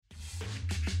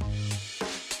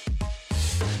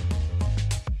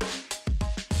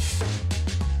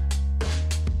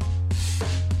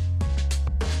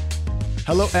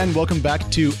Hello and welcome back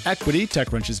to Equity,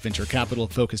 TechCrunch's venture capital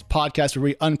focused podcast where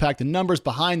we unpack the numbers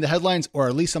behind the headlines, or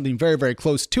at least something very, very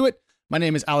close to it. My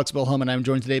name is Alex Wilhelm and I'm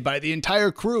joined today by the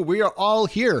entire crew. We are all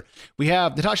here. We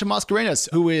have Natasha Mascarenhas,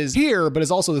 who is here but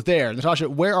is also there. Natasha,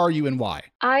 where are you and why?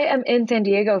 I am in San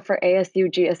Diego for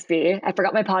ASU GSV. I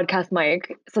forgot my podcast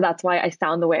mic, so that's why I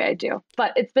sound the way I do.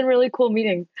 But it's been really cool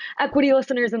meeting equity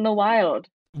listeners in the wild.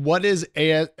 What is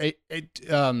ASUG?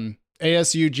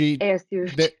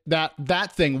 ASU.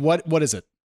 That thing. What is it?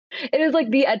 It is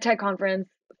like the EdTech conference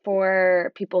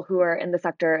for people who are in the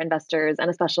sector, investors, and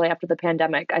especially after the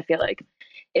pandemic. I feel like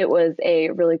it was a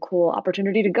really cool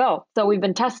opportunity to go. So we've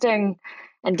been testing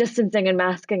and distancing and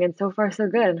masking, and so far so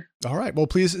good. All right. Well,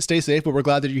 please stay safe, but we're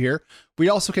glad that you're here. We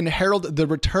also can herald the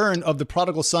return of the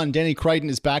prodigal son. Danny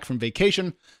Crichton is back from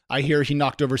vacation. I hear he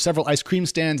knocked over several ice cream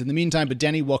stands in the meantime, but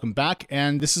Danny, welcome back.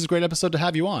 And this is a great episode to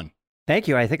have you on. Thank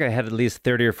you. I think I had at least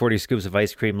 30 or 40 scoops of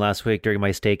ice cream last week during my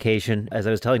staycation. As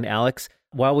I was telling Alex,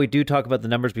 while we do talk about the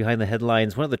numbers behind the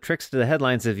headlines, one of the tricks to the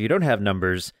headlines is if you don't have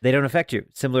numbers, they don't affect you,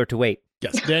 similar to weight.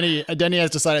 Yes, Danny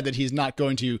has decided that he's not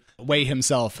going to weigh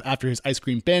himself after his ice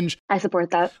cream binge. I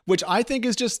support that. Which I think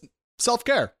is just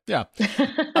self-care. Yeah.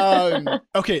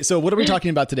 Okay, so what are we talking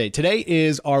about today? Today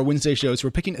is our Wednesday show, so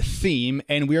we're picking a theme,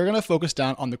 and we are going to focus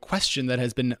down on the question that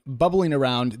has been bubbling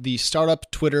around the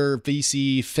startup, Twitter,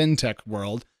 VC, fintech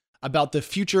world about the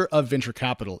future of venture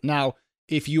capital. Now,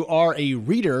 if you are a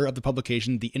reader of the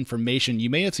publication, The Information,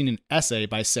 you may have seen an essay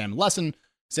by Sam Lessin.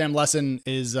 Sam Lessin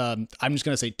is, I'm just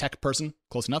going to say tech person,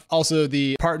 close enough. Also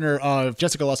the partner of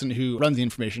Jessica Lessin, who runs The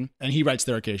Information, and he writes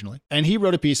there occasionally. And he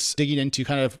wrote a piece digging into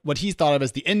kind of what he thought of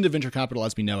as the end of venture capital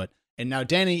as we know it. And now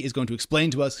Danny is going to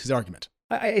explain to us his argument.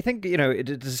 I think,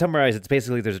 to summarize, it's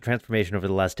basically there's a transformation over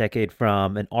the last decade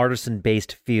from an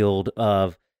artisan-based field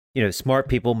of, smart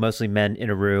people, mostly men in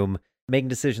a room, making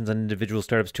decisions on individual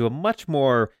startups to a much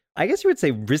more, I guess you would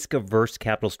say, risk-averse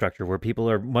capital structure where people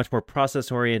are much more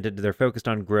process-oriented. They're focused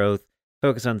on growth,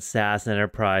 focused on SaaS and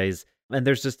enterprise. And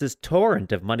there's just this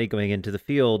torrent of money going into the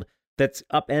field that's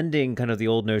upending kind of the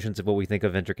old notions of what we think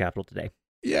of venture capital today.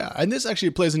 Yeah, and this actually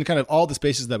plays into kind of all the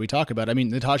spaces that we talk about. I mean,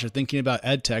 Natasha, thinking about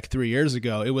EdTech 3 years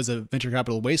ago, it was a venture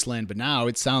capital wasteland, but now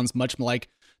it sounds much like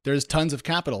there's tons of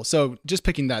capital. So just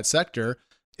picking that sector,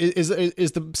 is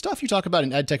the stuff you talk about in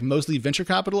EdTech mostly venture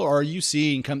capital, or are you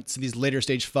seeing these later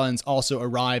stage funds also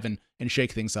arrive and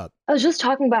shake things up? I was just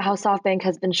talking about how SoftBank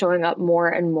has been showing up more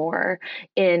and more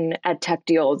in EdTech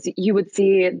deals. You would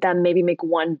see them maybe make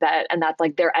one bet, and that's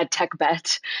like their EdTech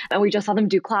bet. And we just saw them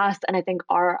do Class and I think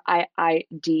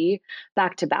RIID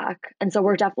back to back. And so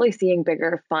we're definitely seeing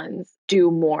bigger funds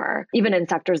do more, even in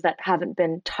sectors that haven't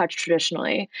been touched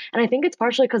traditionally. And I think it's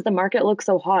partially because the market looks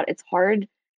so hot. It's hard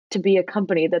to be a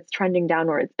company that's trending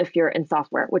downwards if you're in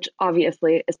software, which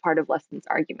obviously is part of Lessin's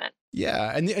argument.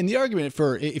 Yeah, and the argument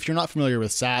for, if you're not familiar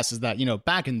with SaaS, is that,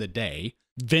 back in the day,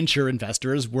 venture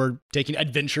investors were taking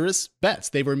adventurous bets.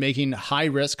 They were making high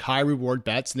risk, high reward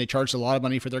bets, and they charged a lot of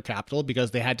money for their capital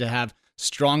because they had to have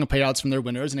strong payouts from their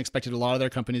winners and expected a lot of their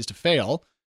companies to fail.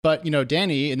 But,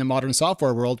 Danny, in the modern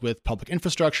software world with public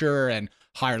infrastructure and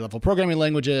higher level programming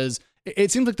languages,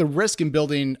 it seems like the risk in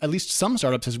building at least some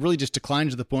startups has really just declined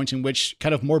to the point in which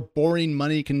kind of more boring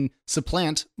money can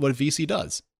supplant what a VC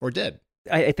does or did.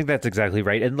 I think that's exactly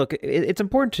right. And look, it's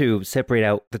important to separate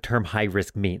out the term high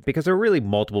risk means, because there are really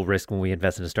multiple risks when we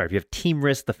invest in a startup. You have team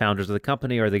risk, the founders of the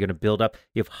company, are they going to build up?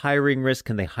 You have hiring risk,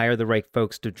 can they hire the right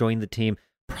folks to join the team?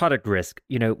 Product risk,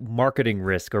 marketing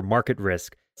risk or market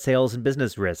risk, sales and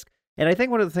business risk. And I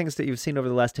think one of the things that you've seen over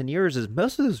the last 10 years is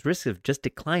most of those risks have just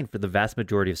declined for the vast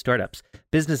majority of startups.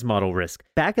 Business model risk.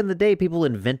 Back in the day, people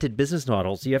invented business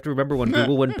models. You have to remember when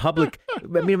Google went public. I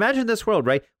mean, imagine this world,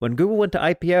 right? When Google went to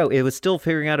IPO, it was still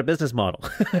figuring out a business model.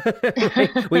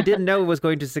 Right? We didn't know it was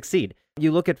going to succeed.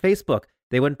 You look at Facebook.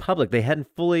 They went public. They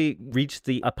hadn't fully reached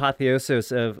the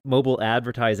apotheosis of mobile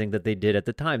advertising that they did at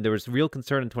the time. There was real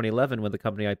concern in 2011 when the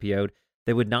company IPO'd.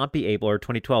 They would not be able, or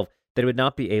 2012, they would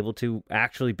not be able to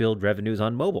actually build revenues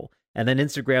on mobile. And then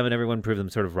Instagram and everyone proved them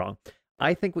sort of wrong.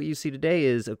 I think what you see today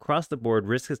is across the board,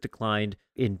 risk has declined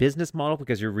in business model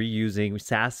because you're reusing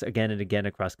SaaS again and again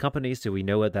across companies. So we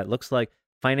know what that looks like.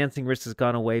 Financing risk has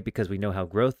gone away because we know how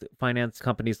growth finance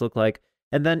companies look like.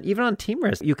 And then even on team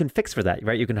risk, you can fix for that,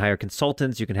 right? You can hire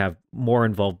consultants, you can have more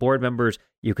involved board members,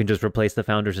 you can just replace the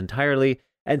founders entirely.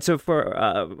 And so for,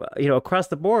 across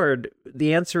the board,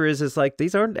 the answer is like,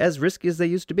 these aren't as risky as they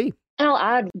used to be. And I'll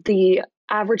add the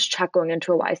average check going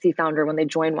into a YC founder when they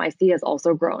join YC has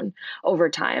also grown over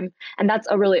time. And that's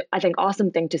a really, I think,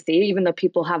 awesome thing to see, even though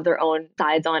people have their own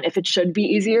sides on if it should be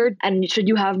easier and should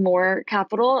you have more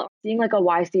capital. Seeing like a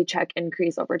YC check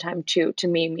increase over time too, to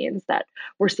me means that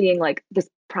we're seeing like this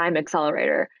prime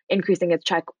accelerator increasing its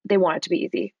check. They want it to be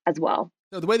easy as well.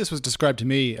 So the way this was described to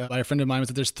me by a friend of mine was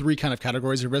that there's three kind of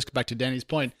categories of risk, back to Danny's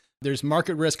point. There's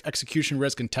market risk, execution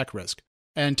risk, and tech risk.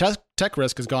 And tech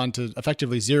risk has gone to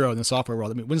effectively zero in the software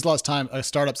world. I mean, when's the last time a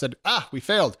startup said, we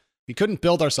failed. We couldn't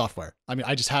build our software? I mean,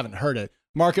 I just haven't heard it.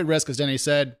 Market risk, as Danny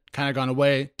said, kind of gone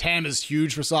away. TAM is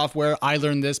huge for software. I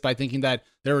learned this by thinking that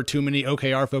there were too many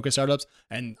OKR-focused startups,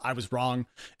 and I was wrong.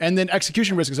 And then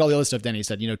execution risk is all the other stuff Danny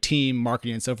said, team,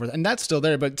 marketing, and so forth. And that's still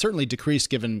there, but certainly decreased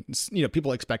given,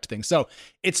 people expect things. So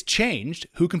it's changed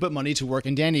who can put money to work.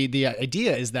 And Danny, the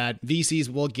idea is that VCs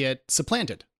will get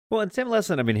supplanted. Well, and Sam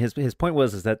Lessin, I mean, his point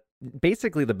was that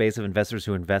basically the base of investors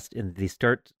who invest in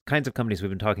the kinds of companies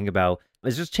we've been talking about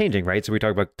is just changing, right? So we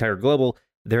talk about Tiger Global.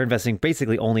 They're investing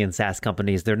basically only in SaaS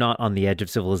companies. They're not on the edge of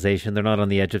civilization. They're not on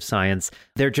the edge of science.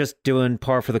 They're just doing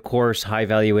par for the course, high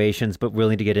valuations, but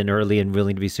willing to get in early and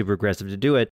willing to be super aggressive to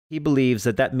do it. He believes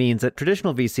that means that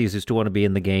traditional VCs who still want to be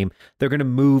in the game, they're going to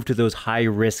move to those high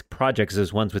risk projects,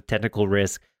 those ones with technical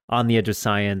risk on the edge of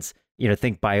science.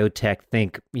 Think biotech,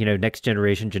 think, next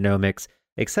generation genomics,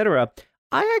 etc.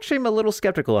 I actually am a little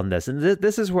skeptical on this. And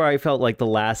this is where I felt like the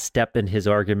last step in his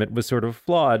argument was sort of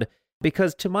flawed.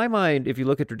 Because to my mind, if you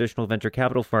look at traditional venture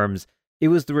capital firms, it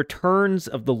was the returns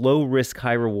of the low risk,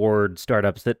 high reward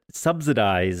startups that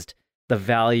subsidized the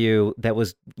value that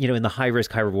was, in the high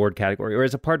risk, high reward category. Or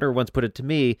as a partner once put it to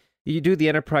me, you do the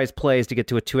enterprise plays to get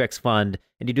to a 2x fund,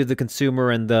 and you do the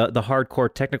consumer and the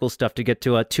hardcore technical stuff to get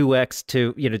to a 2x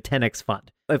to 10x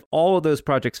fund. If all of those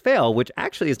projects fail, which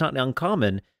actually is not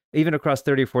uncommon, even across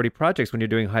 30 or 40 projects when you're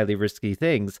doing highly risky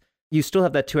things, you still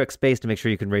have that 2x space to make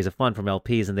sure you can raise a fund from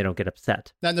LPs and they don't get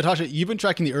upset. Now, Natasha, you've been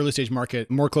tracking the early stage market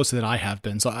more closely than I have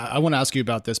been. So I want to ask you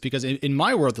about this because in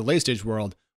my world, the late stage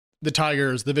world, the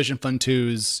Tigers, the Vision Fund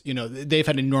 2s, they've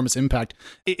had an enormous impact.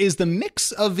 Is the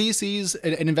mix of VCs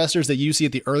and investors that you see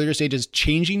at the earlier stages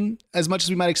changing as much as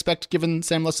we might expect given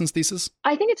Sam Lessin's thesis?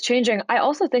 I think it's changing. I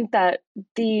also think that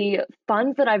the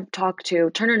funds that I've talked to,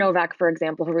 Turner Novak, for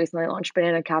example, who recently launched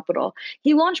Banana Capital,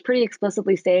 he launched pretty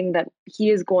explicitly saying that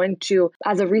he is going to,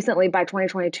 as of recently by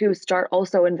 2022, start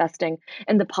also investing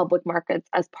in the public markets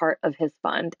as part of his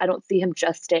fund. I don't see him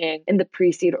just staying in the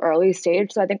pre-seed early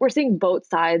stage. So I think we're seeing both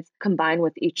sides combine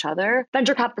with each other.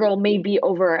 Venture capital may be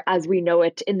over as we know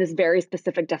it in this very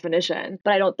specific definition,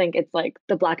 but I don't think it's like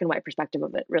the black and white perspective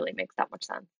of it really makes that much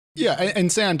sense. Yeah,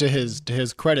 and Sam, to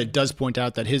his credit, does point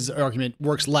out that his argument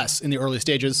works less in the early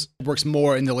stages, works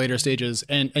more in the later stages,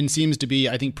 and seems to be,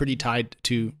 I think, pretty tied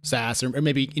to SaaS or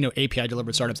maybe API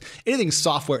delivered startups. Anything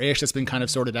software-ish that's been kind of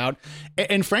sorted out.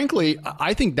 And frankly,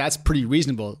 I think that's pretty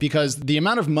reasonable because the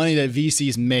amount of money that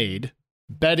VCs made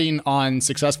betting on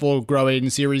successful, growing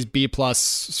Series B plus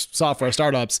software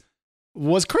startups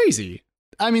was crazy.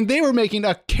 I mean, they were making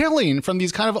a killing from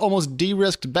these kind of almost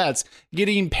de-risked bets,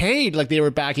 getting paid like they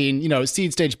were backing,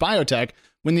 seed stage biotech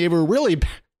when they were really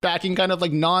backing kind of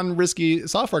like non-risky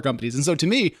software companies. And so to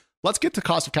me, let's get the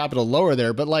cost of capital lower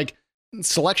there. But like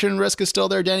selection risk is still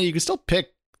there, Danny. You can still pick,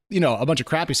 a bunch of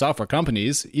crappy software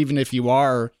companies, even if you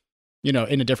are, in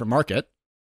a different market.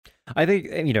 I think,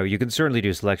 you can certainly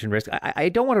do selection risk. I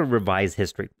don't want to revise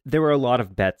history. There were a lot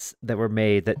of bets that were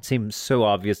made that seem so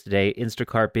obvious today,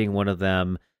 Instacart being one of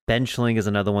them. Benchling is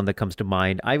another one that comes to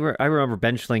mind. I remember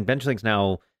Benchling. Benchling's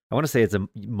now, I want to say it's a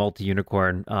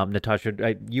multi-unicorn.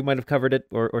 Natasha, you might have covered it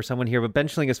or someone here, but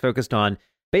Benchling is focused on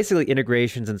basically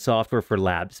integrations and software for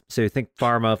labs. So think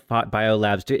pharma, bio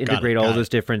labs to integrate all those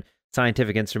different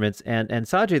scientific instruments. And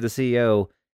Sajay, the CEO,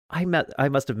 I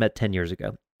must have met 10 years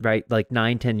ago. Right? Like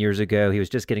 9-10 years ago, he was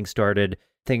just getting started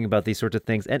thinking about these sorts of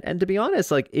things. And to be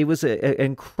honest, like it was an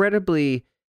incredibly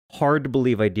hard to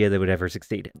believe idea that would ever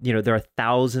succeed. There are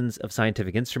thousands of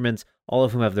scientific instruments, all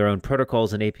of whom have their own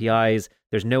protocols and APIs.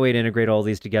 There's no way to integrate all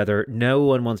these together. No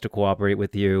one wants to cooperate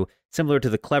with you. Similar to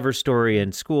the Clever story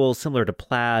in school, similar to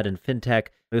Plaid and FinTech.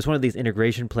 It was one of these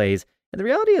integration plays. And the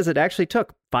reality is it actually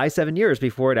took 5-7 years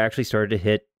before it actually started to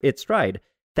hit its stride.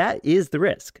 That is the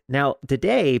risk. Now,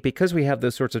 today, because we have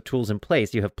those sorts of tools in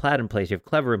place, you have Plaid in place, you have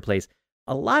Clever in place,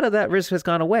 a lot of that risk has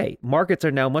gone away. Markets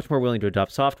are now much more willing to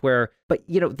adopt software. But,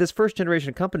 this first generation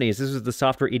of companies, this was the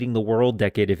software eating the world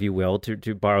decade, if you will,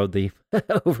 to borrow the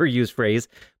overused phrase.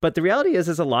 But the reality is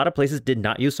a lot of places did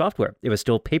not use software. It was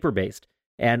still paper-based.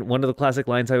 And one of the classic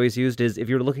lines I always used is, if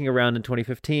you're looking around in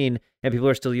 2015 and people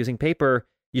are still using paper,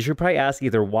 you should probably ask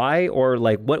either why or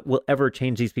like what will ever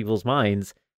change these people's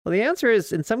minds Well, the answer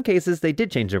is in some cases they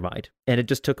did change their mind, and it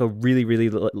just took a really, really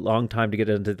long time to get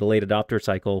into the late adopter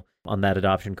cycle on that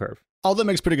adoption curve. All that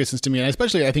makes pretty good sense to me. And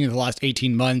especially, I think, in the last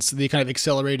 18 months, the kind of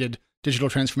accelerated digital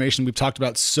transformation we've talked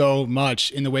about so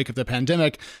much in the wake of the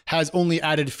pandemic has only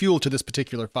added fuel to this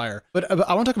particular fire. But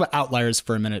I want to talk about outliers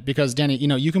for a minute, because, Danny,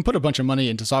 you can put a bunch of money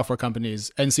into software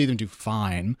companies and see them do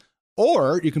fine,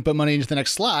 or you can put money into the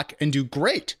next Slack and do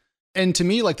great. And to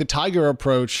me, like, the Tiger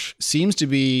approach seems to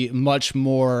be much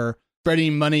more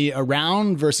spreading money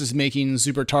around versus making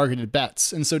super targeted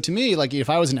bets. And so to me, like, if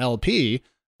I was an LP,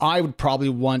 I would probably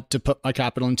want to put my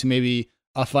capital into maybe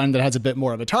a fund that has a bit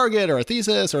more of a target or a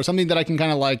thesis or something that I can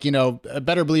kind of like,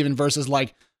 better believe in versus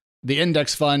like the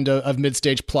index fund of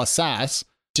mid-stage plus SaaS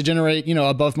to generate,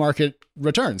 above market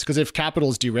returns. Because if capital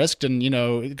is de-risked and,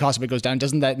 the cost of it goes down,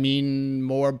 doesn't that mean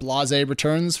more blasé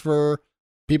returns for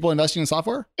people investing in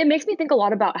software? It makes me think a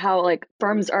lot about how like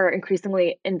firms are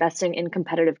increasingly investing in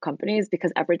competitive companies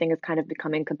because everything is kind of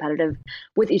becoming competitive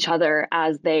with each other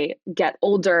as they get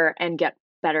older and get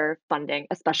better funding,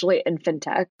 especially in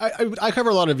fintech. I cover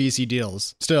a lot of VC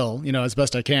deals still, as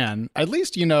best I can. At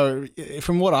least,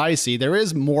 from what I see, there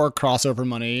is more crossover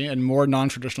money and more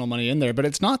non-traditional money in there, but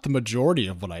it's not the majority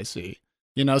of what I see.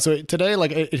 So today,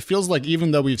 like, it feels like even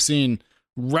though we've seen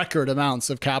record amounts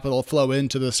of capital flow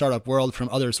into the startup world from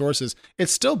other sources,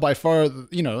 it's still by far,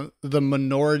 the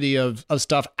minority of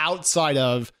stuff outside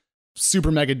of super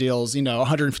mega deals,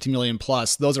 150 million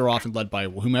plus. Those are often led by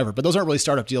whomever, but those aren't really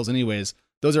startup deals anyways.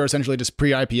 Those are essentially just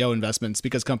pre-IPO investments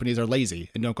because companies are lazy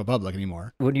and don't go public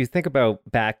anymore. When you think about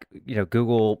back,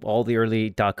 Google, all the early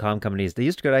 .com companies, they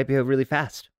used to go to IPO really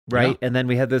fast, right? Yeah. And then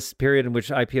we had this period in which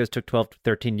IPOs took 12 to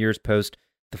 13 years post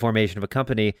the formation of a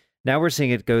company. Now we're seeing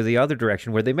it go the other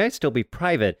direction where they may still be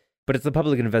private, but it's the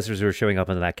public investors who are showing up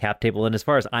on that cap table. And as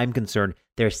far as I'm concerned,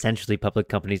 they're essentially public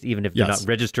companies, even if they're not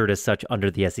registered as such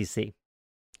under the SEC.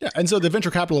 Yeah, and so the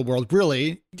venture capital world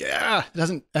really,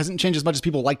 hasn't changed as much as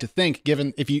people like to think.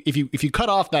 Given if you cut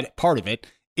off that part of it,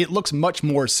 it looks much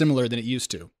more similar than it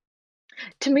used to.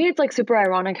 To me, it's like super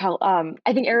ironic how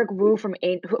I think Eric Wu from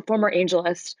former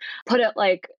AngelList put it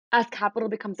like, as capital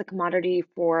becomes a commodity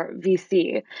for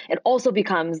VC, it also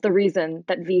becomes the reason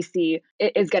that VC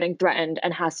is getting threatened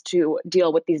and has to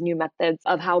deal with these new methods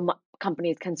of how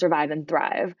companies can survive and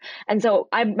thrive. And so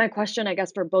my question, I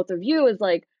guess, for both of you is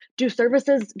like, do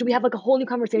we have like a whole new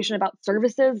conversation about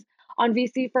services on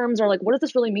VC firms? Or like, what does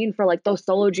this really mean for like those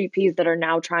solo GPs that are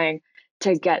now trying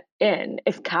to get in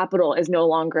if capital is no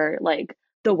longer like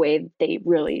the way they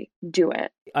really do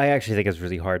it? I actually think it's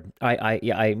really hard.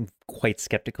 I'm quite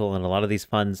skeptical in a lot of these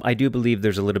funds. I do believe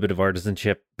there's a little bit of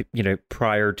artisanship,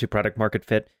 prior to product market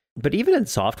fit. But even in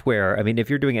software, I mean, if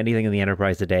you're doing anything in the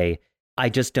enterprise today, I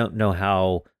just don't know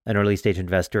how an early stage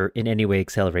investor in any way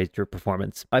accelerates your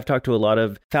performance. I've talked to a lot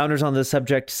of founders on this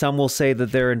subject. Some will say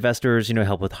that their investors,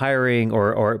 help with hiring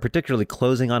or particularly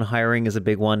closing on hiring is a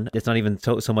big one. It's not even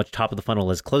so much top of the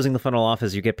funnel as closing the funnel off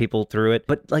as you get people through it.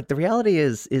 But like the reality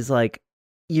is like,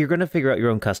 you're going to figure out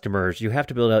your own customers. You have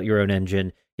to build out your own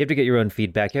engine. You have to get your own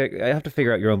feedback. You have to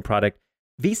figure out your own product.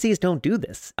 VCs don't do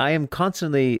this. I am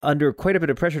constantly under quite a bit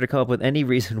of pressure to come up with any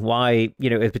reason why,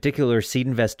 a particular seed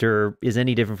investor is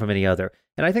any different from any other.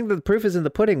 And I think the proof is in the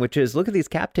pudding, which is look at these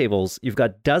cap tables. You've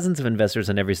got dozens of investors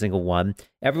in every single one.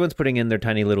 Everyone's putting in their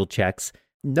tiny little checks.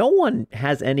 No one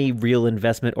has any real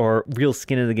investment or real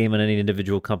skin in the game on any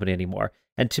individual company anymore.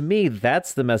 And to me,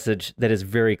 that's the message that is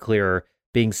very clear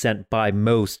being sent by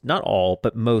most, not all,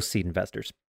 but most seed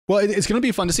investors. Well, it's going to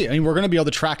be fun to see. I mean, we're going to be able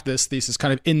to track this thesis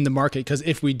kind of in the market because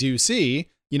if we do see,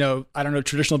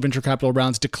 traditional venture capital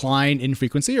rounds decline in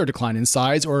frequency or decline in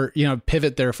size or,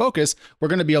 pivot their focus, we're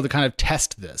going to be able to kind of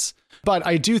test this. But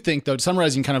I do think, though,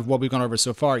 summarizing kind of what we've gone over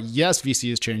so far, yes,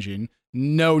 VC is changing.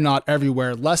 No, not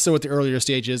everywhere. Less so at the earlier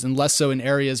stages and less so in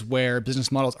areas where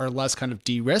business models are less kind of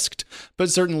de-risked. But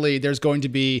certainly there's going to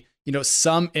be,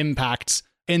 some impacts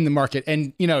in the market.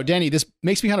 And, Danny, this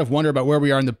makes me kind of wonder about where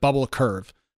we are in the bubble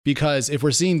curve. Because if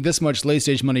we're seeing this much late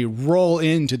stage money roll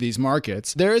into these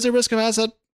markets, there is a risk of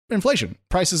asset inflation,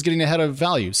 prices getting ahead of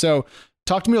value. So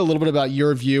talk to me a little bit about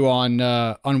your view on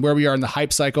where we are in the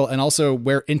hype cycle and also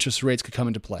where interest rates could come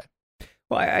into play.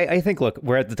 Well, I think, look,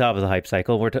 we're at the top of the hype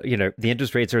cycle. The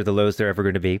interest rates are the lowest they're ever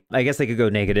going to be. I guess they could go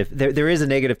negative. There is a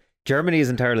negative. Germany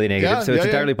is entirely negative, so it's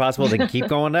entirely possible they can keep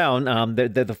going down.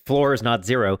 The floor is not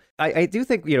zero. I do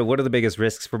think, one of the biggest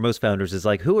risks for most founders is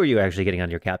like, who are you actually getting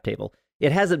on your cap table?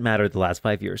 It hasn't mattered the last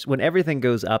 5 years. When everything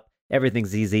goes up,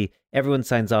 everything's easy. Everyone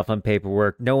signs off on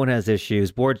paperwork. No one has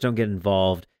issues. Boards don't get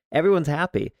involved. Everyone's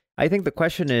happy. I think the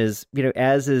question is,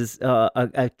 as is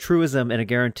a truism and a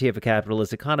guarantee of a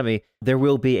capitalist economy, there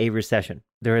will be a recession.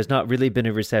 There has not really been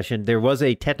a recession. There was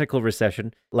a technical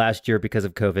recession last year because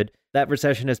of COVID. That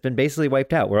recession has been basically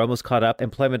wiped out. We're almost caught up.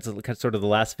 Employment is sort of the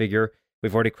last figure.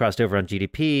 We've already crossed over on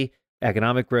GDP,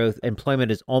 economic growth.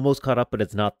 Employment is almost caught up, but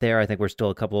it's not there. I think we're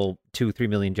still a couple, 2-3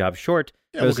 million jobs short,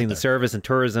 mostly in the service and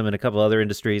tourism and a couple other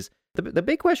industries. The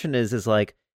big question is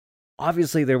like,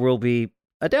 obviously there will be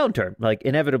a downturn, like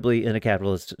inevitably in a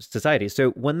capitalist society. So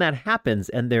when that happens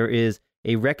and there is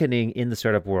a reckoning in the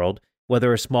startup world,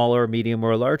 whether a smaller, medium,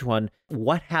 or a large one,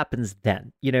 what happens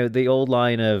then? The old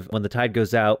line of when the tide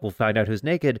goes out, we'll find out who's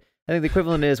naked. I think the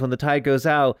equivalent is when the tide goes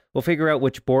out, we'll figure out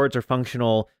which boards are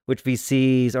functional, which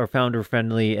VCs are founder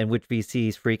friendly, and which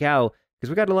VCs freak out. Because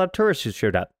we got a lot of tourists who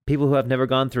showed up, people who have never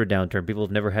gone through a downturn, people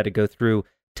who've never had to go through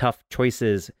tough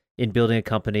choices in building a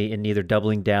company and either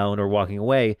doubling down or walking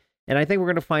away. And I think we're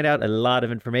going to find out a lot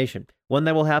of information. When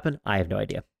that will happen, I have no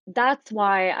idea. That's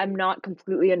why I'm not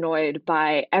completely annoyed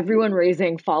by everyone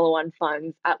raising follow-on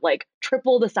funds at like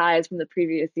triple the size from the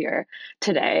previous year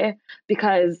today,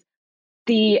 because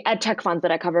the edtech funds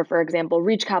that I cover, for example,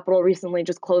 Reach Capital recently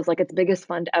just closed like its biggest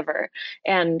fund ever.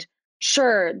 And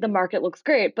sure, the market looks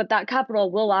great, but that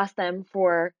capital will last them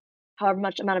for however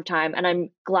much amount of time. And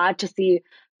I'm glad to see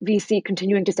VC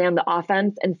continuing to stay on the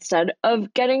offense instead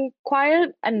of getting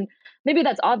quiet. And maybe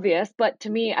that's obvious, but to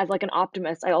me, as like an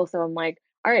optimist, I also am like,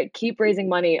 all right, keep raising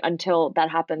money until that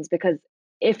happens. Because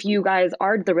if you guys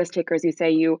are the risk takers you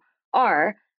say you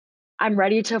are, I'm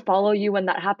ready to follow you when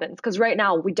that happens. Because right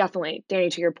now, we definitely, Danny,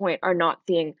 to your point, are not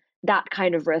seeing that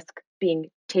kind of risk being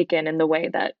taken in the way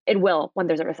that it will when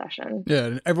there's a recession. Yeah,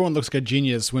 and everyone looks like a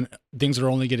genius when things are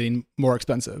only getting more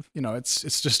expensive.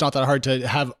 It's just not that hard to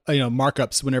have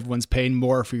markups when everyone's paying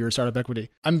more for your startup equity.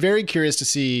 I'm very curious to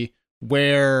see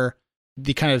where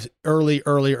the kind of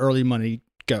early money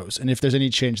goes and if there's any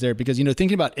change there, because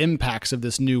thinking about impacts of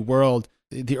this new world,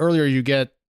 the earlier you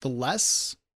get, the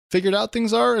less figured out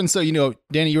things are. And so,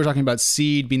 Danny, you were talking about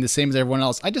seed being the same as everyone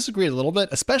else. I disagree a little bit,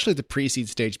 especially at the pre-seed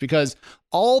stage, because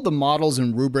all the models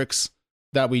and rubrics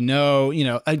that we know,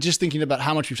 I'm just thinking about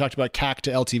how much we've talked about CAC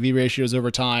to LTV ratios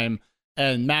over time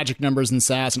and magic numbers and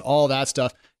SaaS and all that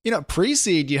stuff.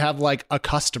 Pre-seed, you have like a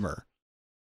customer,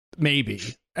 maybe.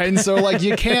 And so like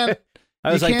you can't.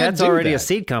 I was like, that's already a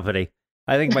seed company.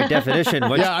 I think by definition.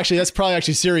 Yeah, actually, that's probably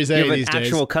actually Series A these days.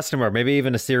 Actual customer, maybe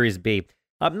even a Series B.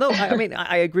 No, I mean,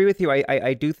 I agree with you.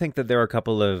 I do think that there are a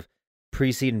couple of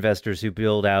pre-seed investors who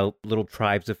build out little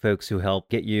tribes of folks who help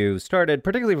get you started,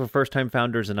 particularly for first-time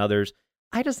founders and others.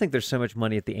 I just think there's so much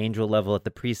money at the angel level, at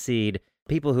the pre-seed,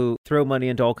 people who throw money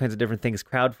into all kinds of different things,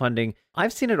 crowdfunding.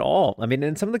 I've seen it all. I mean,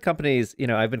 in some of the companies,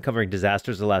 I've been covering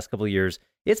disasters the last couple of years.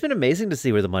 It's been amazing to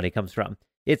see where the money comes from.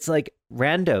 It's like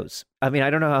randos. I mean,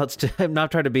 I don't know how else to, I'm not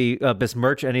trying to be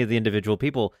besmirch any of the individual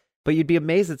people, but you'd be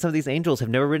amazed that some of these angels have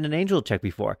never written an angel check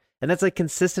before. And that's like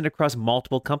consistent across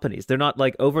multiple companies. They're not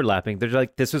like overlapping. They're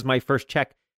like, this was my first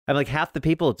check. I'm like, half the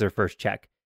people, it's their first check.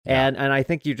 Yeah. And I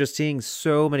think you're just seeing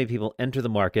so many people enter the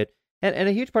market. And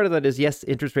a huge part of that is, yes,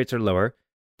 interest rates are lower.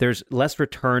 There's less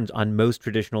returns on most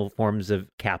traditional forms of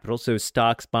capital. So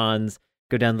stocks, bonds,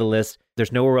 go down the list.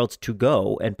 There's nowhere else to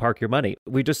go and park your money.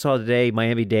 We just saw today,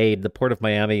 Miami-Dade, the Port of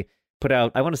Miami, put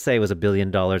out, I want to say it was $1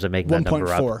 billion. I'm making that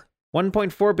number up.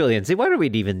 1.4 billion. See, why do we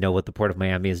even know what the Port of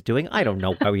Miami is doing? I don't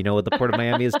know how we know what the Port of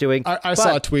Miami is doing. I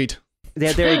saw a tweet.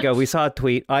 Yeah, there you go. We saw a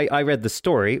tweet. I read the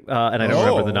story, and I don't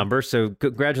remember the number. So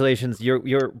congratulations.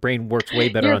 Your brain works way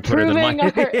better on Twitter than mine.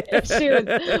 Issues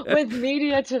with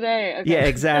media today. Okay. Yeah,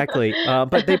 exactly.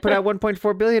 But they put out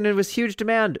 1.4 billion, and it was huge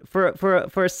demand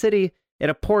for a city at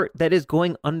a port that is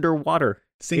going underwater.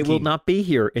 Sinking. It will not be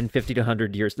here in 50 to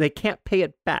 100 years. They can't pay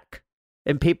it back.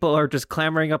 And people are just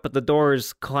clamoring up at the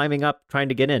doors, climbing up, trying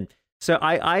to get in. So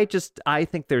I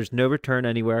think there's no return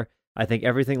anywhere. I think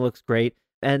everything looks great.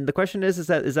 And the question is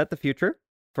that the future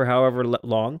for however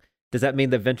long? Does that mean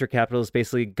that venture capitalists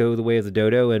basically go the way of the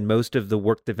dodo, and most of the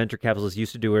work that venture capitalists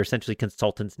used to do are essentially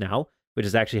consultants now, which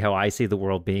is actually how I see the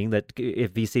world being, that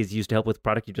if VCs used to help with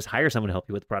product, you just hire someone to help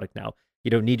you with product now.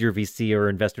 You don't need your VC or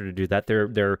investor to do that.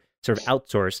 They're sort of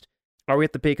outsourced. Are we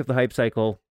at the peak of the hype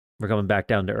cycle? We're coming back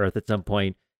down to earth at some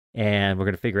point, and we're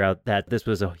going to figure out that this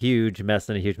was a huge mess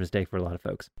and a huge mistake for a lot of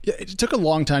folks. Yeah, it took a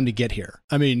long time to get here.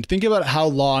 I mean, think about how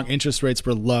long interest rates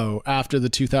were low after the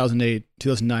 2008,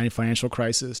 2009 financial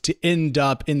crisis to end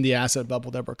up in the asset bubble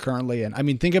that we're currently in. I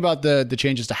mean, think about the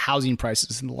changes to housing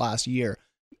prices in the last year.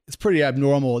 It's pretty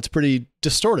abnormal. It's pretty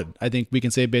distorted, I think we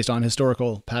can say, based on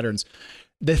historical patterns.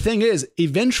 The thing is,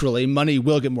 eventually money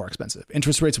will get more expensive.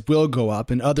 Interest rates will go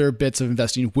up and other bits of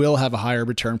investing will have a higher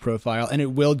return profile, and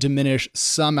it will diminish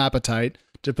some appetite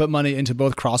to put money into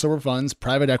both crossover funds,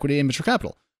 private equity, and venture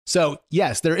capital. So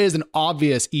yes, there is an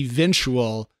obvious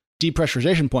eventual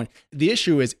depressurization point. The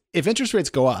issue is if interest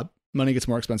rates go up, money gets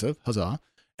more expensive, huzzah,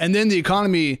 and then the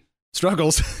economy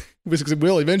struggles, which it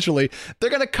will eventually, they're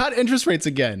going to cut interest rates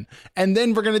again. And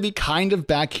then we're going to be kind of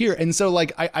back here. And so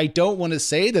like, I don't want to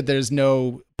say that there's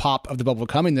no pop of the bubble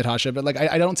coming, Natasha, but like,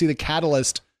 I don't see the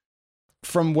catalyst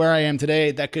from where I am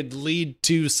today that could lead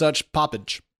to such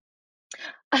poppage.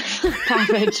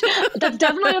 Poppage. That's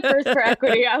definitely a first for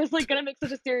equity. I was like going to make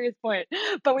such a serious point,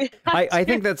 but I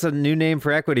think that's a new name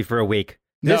for equity for a week.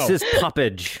 This is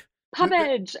poppage.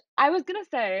 Poppage. I was going to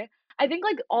say, I think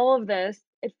like all of this,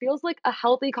 it feels like a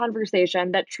healthy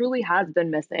conversation that truly has been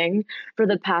missing for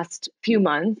the past few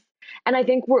months. And I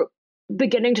think we're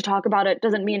beginning to talk about it.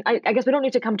 Doesn't mean, I guess we don't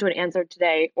need to come to an answer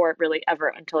today or really ever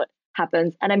until it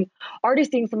happens. And I'm already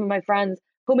seeing some of my friends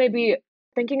who may be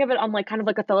thinking of it on like kind of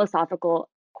like a philosophical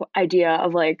idea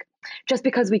of like, just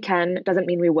because we can doesn't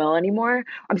mean we will anymore.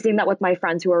 I'm seeing that with my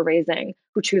friends who are raising,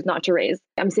 who choose not to raise.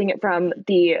 I'm seeing it from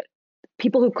the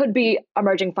people who could be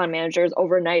emerging fund managers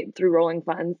overnight through rolling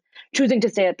funds, choosing to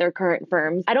stay at their current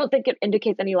firms. I don't think it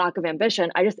indicates any lack of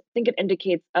ambition. I just think it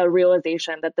indicates a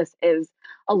realization that this is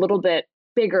a little bit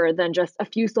bigger than just a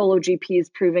few solo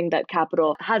GPs proving that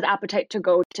capital has appetite to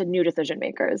go to new decision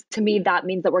makers. To me, that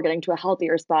means that we're getting to a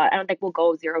healthier spot. I don't think we'll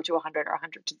go 0 to 100 or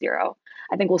 100 to 0.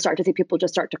 I think we'll start to see people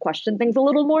just start to question things a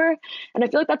little more. And I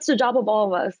feel like that's the job of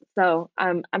all of us. So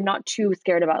I'm not too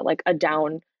scared about like a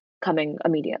down coming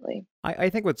immediately.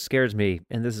 I think what scares me,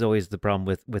 and this is always the problem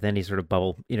with any sort of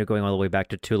bubble, going all the way back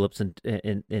to tulips in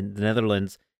the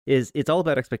Netherlands, is it's all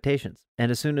about expectations.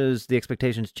 And as soon as the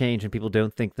expectations change and people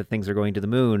don't think that things are going to the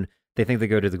moon, they think they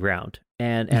go to the ground.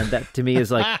 And that to me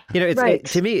is like, it's right.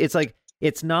 to me, it's like,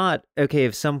 it's not okay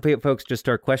if some folks just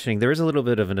start questioning. There is a little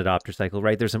bit of an adopter cycle,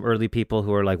 right? There's some early people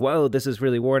who are like, whoa, this is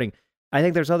really warning. I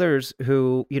think there's others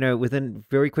who, within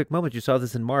very quick moments, you saw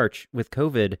this in March with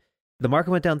COVID, the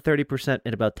market went down 30%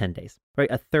 in about 10 days, right?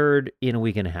 A third in a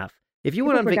week and a half. If you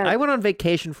I went on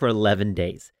vacation for 11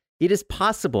 days. It is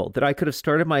possible that I could have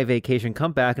started my vacation,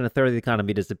 come back, and a third of the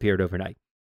economy disappeared overnight.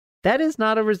 That is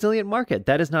not a resilient market.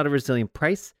 That is not a resilient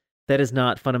price. That is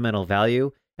not fundamental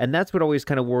value. And that's what always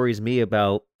kind of worries me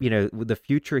about, the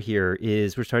future here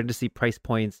is we're starting to see price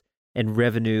points and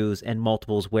revenues and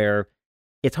multiples where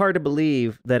it's hard to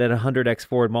believe that at 100x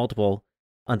forward multiple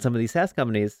on some of these SaaS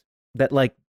companies that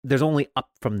like there's only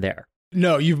up from there.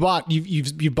 No, you've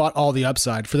bought all the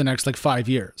upside for the next like 5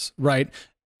 years, right?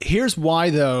 Here's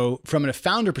why though, from a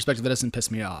founder perspective, that doesn't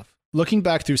piss me off. Looking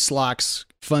back through Slack's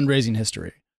fundraising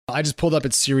history, I just pulled up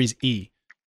its Series E.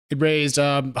 It raised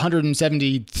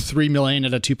 173 million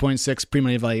at a 2.6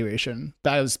 pre-money valuation.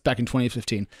 That was back in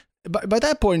 2015. By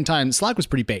that point in time, Slack was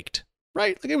pretty baked,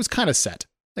 right? Like it was kind of set.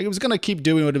 Like it was going to keep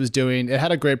doing what it was doing. It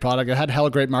had a great product. It had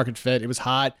hella great market fit. It was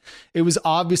hot. It was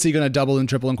obviously going to double and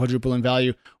triple and quadruple in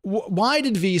value. Why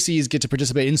did VCs get to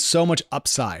participate in so much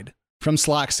upside from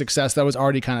Slack's success that was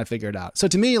already kind of figured out? So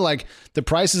to me, like the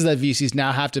prices that VCs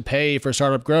now have to pay for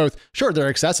startup growth, sure, they're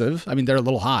excessive. I mean, they're a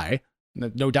little high.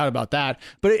 No doubt about that.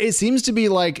 But it seems to be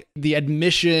like the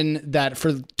admission that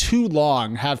for too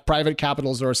long have private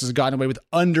capital sources gotten away with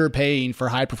underpaying for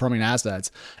high performing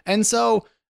assets. And so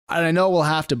I know we'll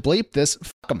have to bleep this,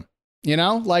 fuck them.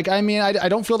 Like, I mean, I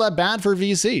don't feel that bad for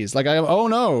VCs. Like, oh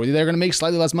no, they're going to make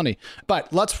slightly less money.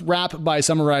 But let's wrap by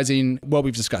summarizing what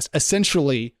we've discussed.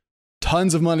 Essentially,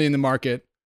 tons of money in the market.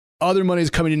 Other money is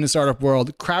coming in the startup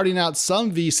world, crowding out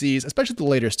some VCs, especially at the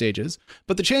later stages.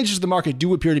 But the changes to the market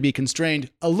do appear to be constrained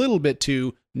a little bit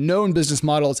to known business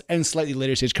models and slightly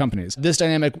later stage companies. This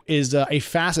dynamic is a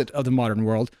facet of the modern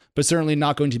world, but certainly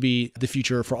not going to be the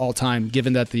future for all time,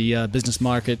 given that the business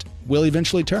market will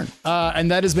eventually turn. And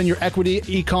that has been your Equity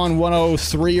Econ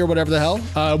 103 or whatever the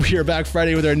hell. We are back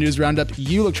Friday with our news roundup.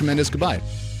 You look tremendous. Goodbye.